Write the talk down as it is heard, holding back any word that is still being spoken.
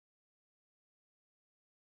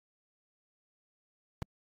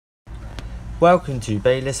Welcome to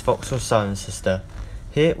Bayliss Vauxhall Silencer.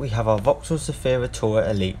 Here we have our Vauxhall Zafira Tourer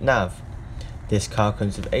Elite Nav. This car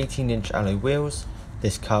comes with 18-inch alloy wheels.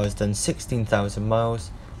 This car has done 16,000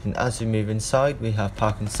 miles, and as we move inside we have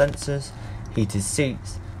parking sensors, heated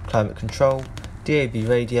seats, climate control, DAB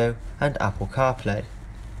radio and Apple CarPlay.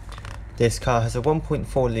 This car has a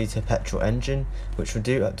 1.4 litre petrol engine which will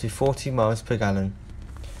do up to 40 miles per gallon.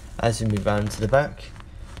 As we move round to the back,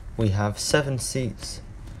 we have 7 seats,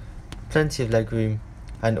 plenty of legroom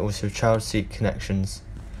and also child seat connections.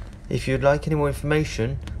 If you would like any more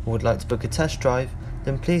information or would like to book a test drive,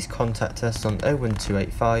 then please contact us on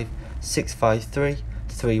 01285 653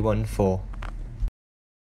 314.